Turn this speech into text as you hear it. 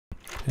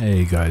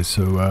Hey guys,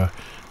 so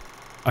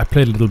I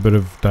played a little bit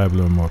of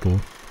Diablo Immortal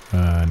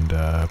and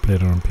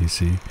played it on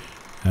PC,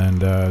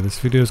 and this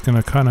video is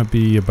going to kind of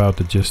be about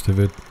the gist of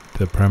it,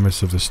 the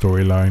premise of the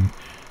storyline,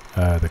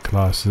 the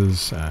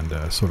classes,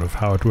 and sort of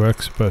how it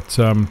works. But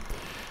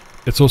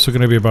it's also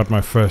going to be about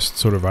my first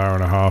sort of hour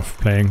and a half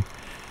playing.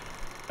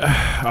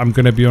 I'm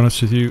going to be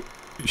honest with you,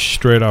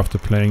 straight after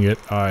playing it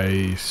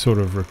I sort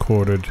of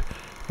recorded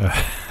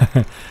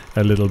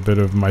a little bit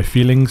of my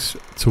feelings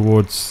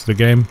towards the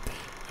game.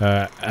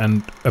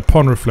 And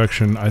upon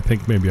reflection, I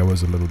think maybe I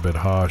was a little bit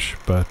harsh,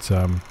 but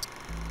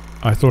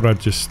I thought I'd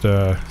just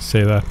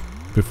say that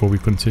before we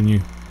continue.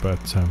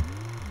 But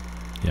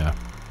yeah,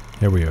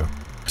 here we go.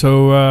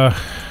 So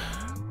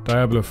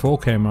Diablo 4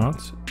 came out.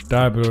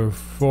 Diablo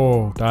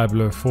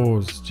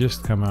 4's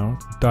just come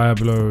out.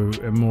 Diablo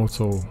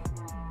Immortal's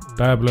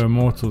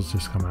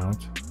just come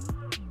out.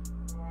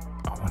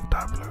 I want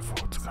Diablo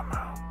 4 to come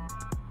out.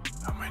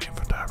 I'm waiting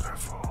for Diablo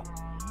 4.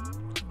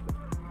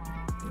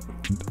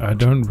 I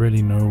don't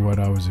really know what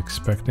I was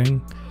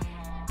expecting,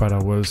 but I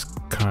was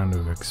kind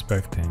of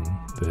expecting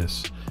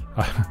this.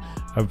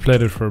 I've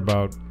played it for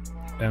about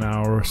an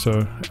hour or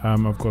so.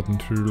 I've gotten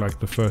through like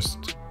the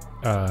first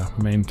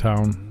main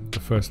town, the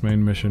first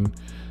main mission,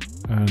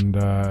 and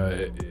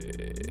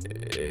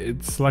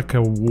it's like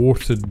a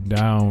watered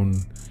down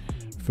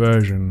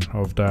version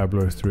of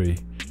Diablo 3.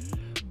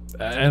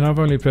 And I've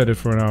only played it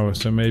for an hour,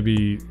 so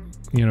maybe,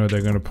 you know,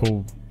 they're gonna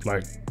pull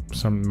like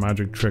some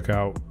magic trick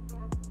out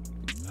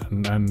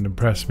and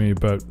impress me,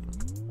 but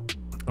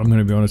I'm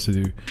gonna be honest with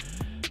you,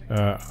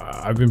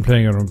 I've been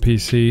playing it on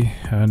PC,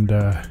 and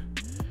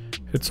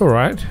it's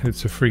alright.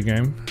 It's a free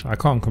game, I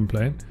can't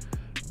complain,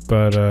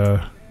 but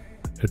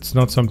it's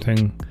not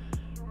something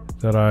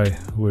that I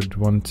would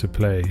want to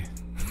play.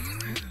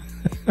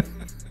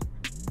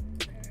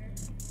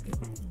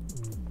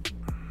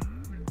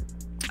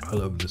 I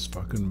love this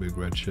fucking big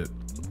red shit.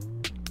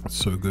 It's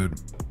so good.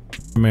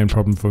 The main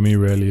problem for me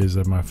really is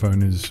that my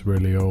phone is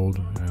really old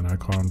and I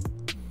can't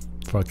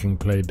fucking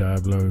play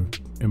Diablo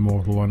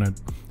Immortal on it.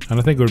 And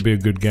I think it would be a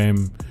good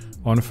game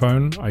on a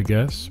phone, I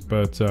guess,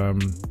 but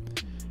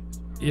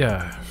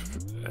yeah,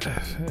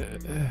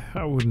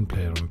 I wouldn't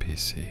play it on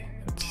PC.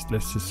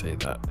 Let's just say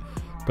that.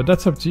 But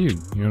that's up to you,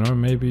 you know.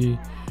 Maybe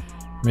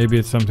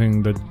it's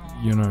something that,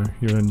 you know,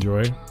 you'll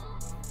enjoy.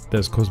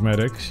 There's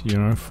cosmetics, you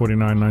know,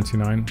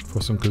 $49.99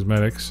 for some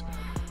cosmetics.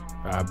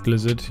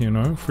 Blizzard, you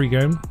know, free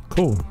game,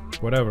 cool,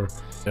 whatever.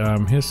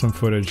 Here's some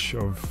footage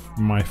of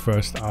my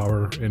first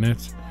hour in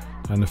it,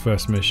 and the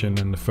first mission,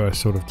 and the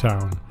first sort of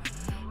town.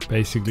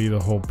 Basically, the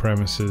whole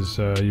premise is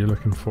you're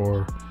looking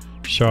for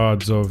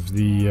shards of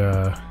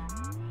the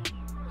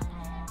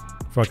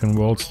fucking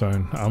world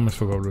stone. I almost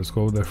forgot what it was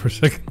called there for a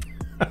second.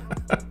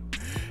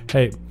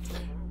 Hey,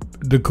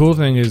 the cool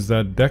thing is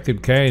that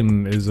Deckard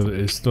Cain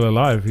is still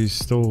alive. He's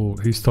still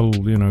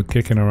you know,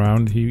 kicking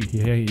around.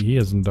 He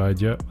hasn't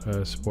died yet.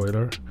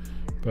 Spoiler,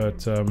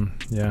 but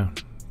yeah,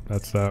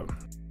 that's that.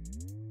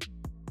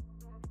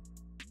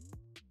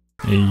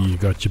 Hey, you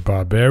got your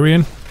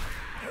barbarian.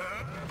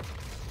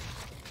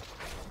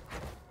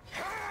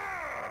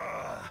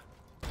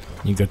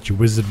 You got your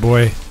wizard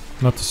boy,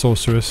 not the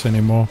sorceress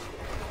anymore.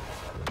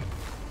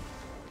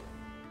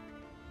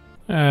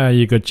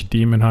 You got your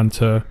demon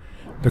hunter.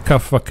 Look how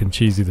fucking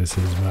cheesy this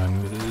is, man.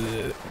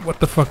 What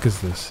the fuck is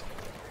this?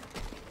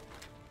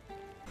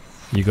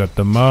 You got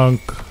the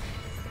monk.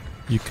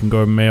 You can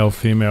go male,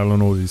 female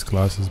on all these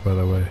classes, by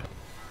the way.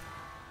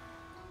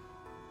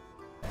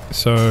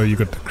 So you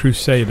got the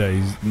crusader.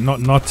 He's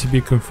not to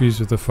be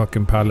confused with the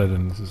fucking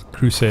paladin. This is a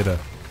crusader,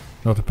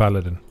 not a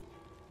paladin.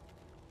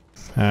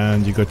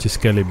 And you got your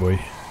skelly boy,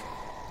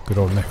 good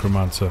old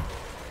necromancer.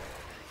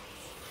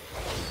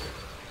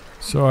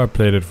 So I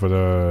played it for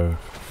the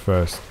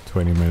first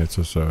 20 minutes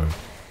or so.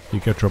 You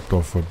get dropped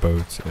off a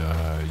boat.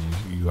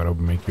 You gotta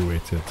make your way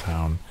to a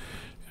town.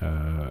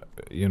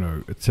 You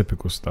know,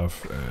 typical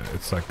stuff.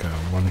 It's like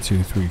 1,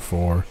 2, 3,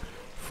 4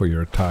 for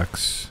your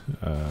attacks.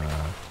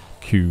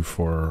 Q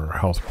for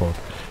health pot.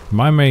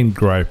 My main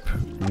gripe,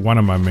 one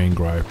of my main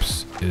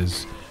gripes,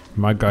 is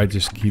my guy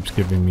just keeps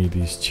giving me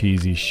these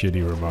cheesy,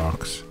 shitty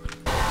remarks.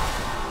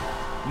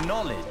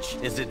 Knowledge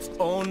is its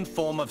own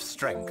form of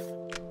strength.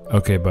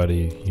 Okay,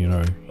 buddy, you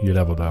know, you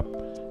leveled up,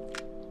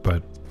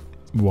 but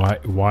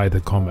why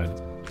the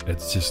comment?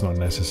 It's just not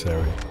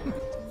necessary.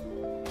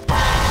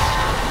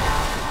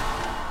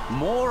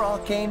 More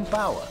arcane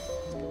power.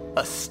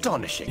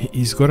 Astonishing.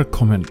 He's got a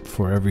comment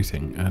for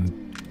everything,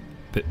 and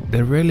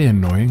they're really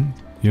annoying,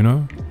 you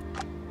know?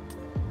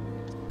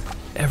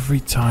 Every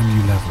time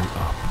you level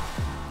up.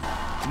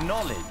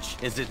 Knowledge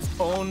is its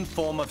own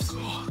form of...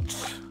 God.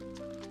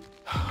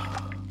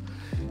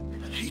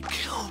 He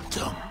killed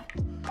them.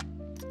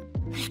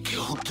 He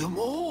killed them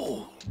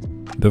all.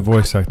 The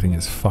voice acting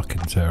is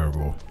fucking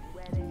terrible.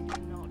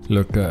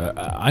 Look,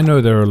 I know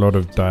there are a lot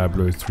of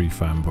Diablo 3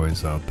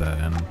 fanboys out there,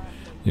 and,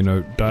 you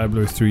know,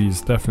 Diablo 3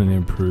 is definitely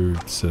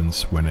improved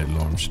since when it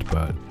launched,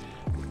 but,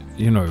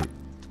 you know,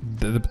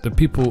 the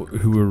people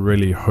who were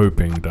really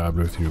hoping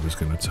Diablo 3 was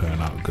going to turn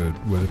out good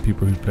were the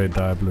people who played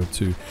Diablo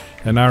 2.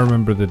 And I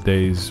remember the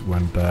days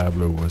when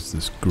Diablo was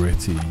this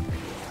gritty,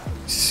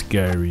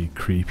 scary,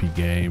 creepy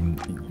game.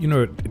 You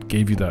know, it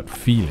gave you that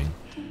feeling.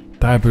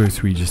 Diablo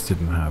 3 just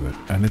didn't have it,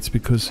 and it's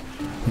because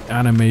the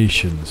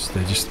animations,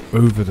 they're just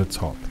over the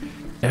top.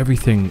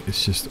 Everything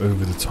is just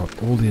over the top.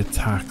 All the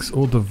attacks,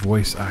 all the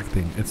voice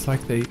acting. It's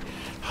like they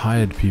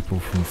hired people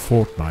from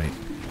Fortnite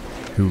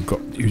who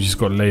just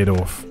got laid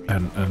off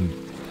and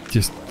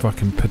just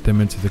fucking put them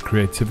into the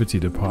creativity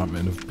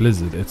department of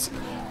Blizzard. It's,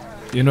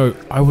 you know,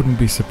 I wouldn't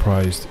be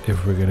surprised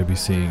if we're going to be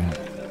seeing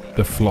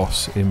the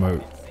floss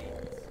emote,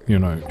 you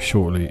know,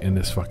 shortly in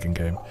this fucking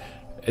game.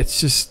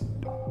 It's just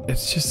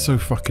so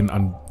fucking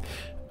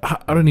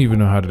I don't even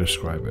know how to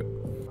describe it.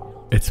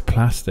 It's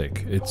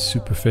plastic. It's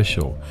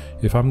superficial.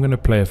 If I'm gonna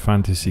play a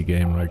fantasy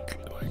game like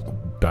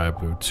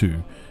Diablo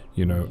 2,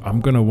 you know, I'm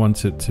gonna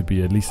want it to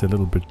be at least a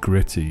little bit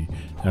gritty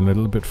and a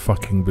little bit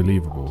fucking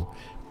believable.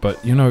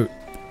 But you know,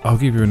 I'll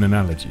give you an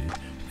analogy.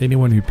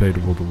 Anyone who played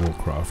World of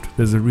Warcraft,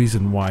 there's a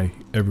reason why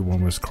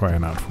everyone was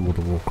crying out for World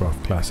of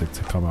Warcraft Classic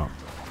to come out.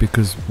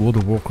 Because World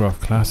of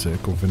Warcraft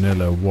Classic or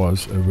Vanilla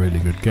was a really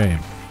good game.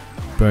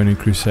 Burning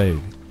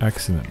Crusade,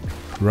 excellent.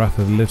 Wrath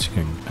of the Lich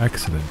King,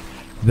 excellent.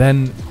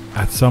 Then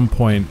at some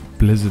point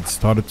Blizzard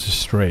started to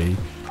stray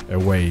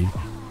away,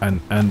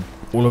 and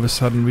all of a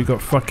sudden we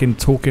got fucking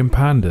talking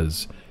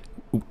pandas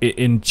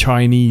in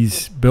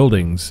Chinese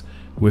buildings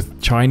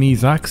with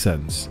Chinese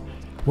accents.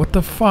 What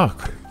the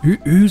fuck?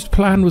 Whose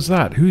plan was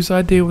that? Whose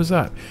idea was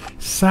that?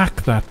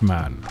 Sack that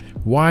man.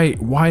 Why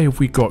have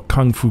we got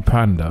Kung Fu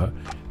Panda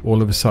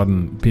all of a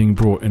sudden being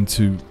brought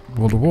into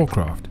World of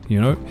Warcraft?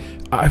 You know,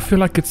 I feel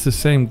like it's the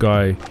same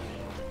guy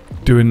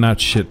doing that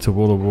shit to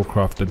World of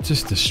Warcraft that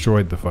just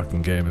destroyed the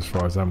fucking game as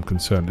far as I'm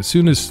concerned. As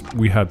soon as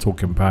we had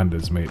talking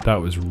pandas, mate, that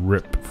was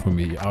rip for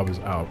me. I was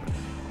out.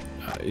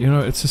 You know,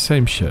 it's the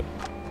same shit,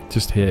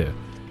 just here.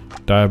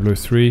 Diablo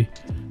 3,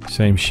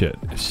 same shit.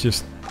 It's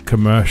just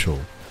commercial.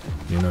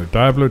 You know,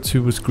 Diablo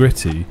 2 was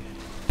gritty.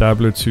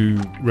 Diablo 2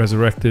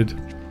 Resurrected,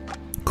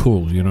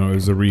 cool. You know, it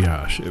was a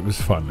rehash. It was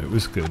fun. It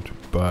was good,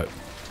 but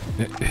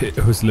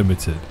it was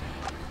limited.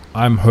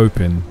 I'm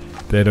hoping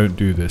they don't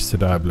do this to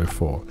Diablo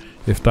 4.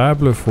 If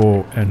Diablo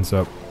 4 ends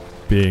up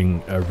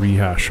being a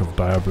rehash of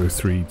Diablo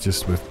 3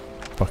 just with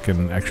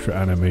fucking extra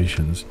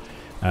animations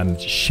and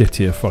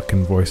shittier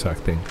fucking voice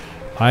acting,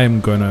 I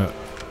am gonna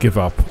give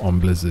up on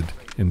Blizzard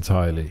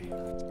entirely.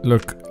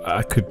 Look,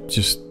 I could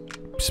just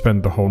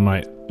spend the whole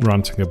night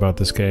ranting about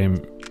this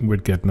game,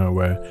 we'd get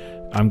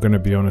nowhere. I'm gonna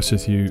be honest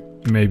with you,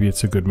 maybe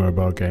it's a good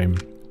mobile game,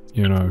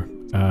 you know,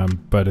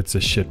 but it's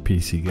a shit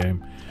PC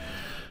game.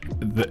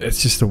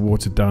 It's just a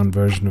watered down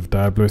version of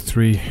Diablo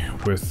 3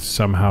 with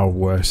somehow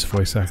worse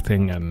voice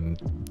acting and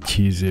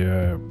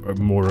cheesier,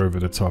 more over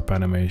the top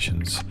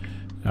animations.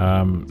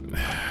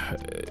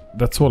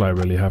 That's all I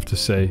really have to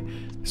say.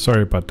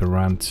 Sorry about the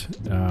rant.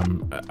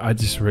 I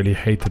just really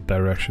hate the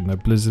direction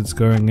that Blizzard's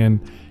going in.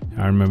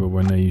 I remember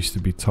when they used to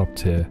be top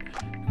tier,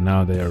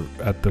 now they are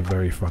at the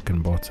very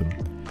fucking bottom.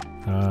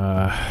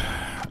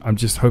 I'm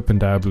just hoping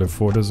Diablo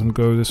 4 doesn't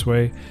go this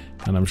way,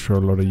 and I'm sure a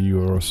lot of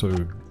you are also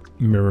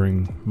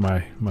mirroring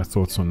my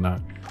thoughts on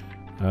that.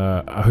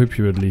 I hope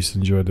you at least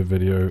enjoyed the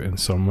video in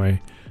some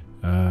way,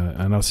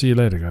 and I'll see you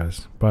later,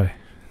 guys. Bye.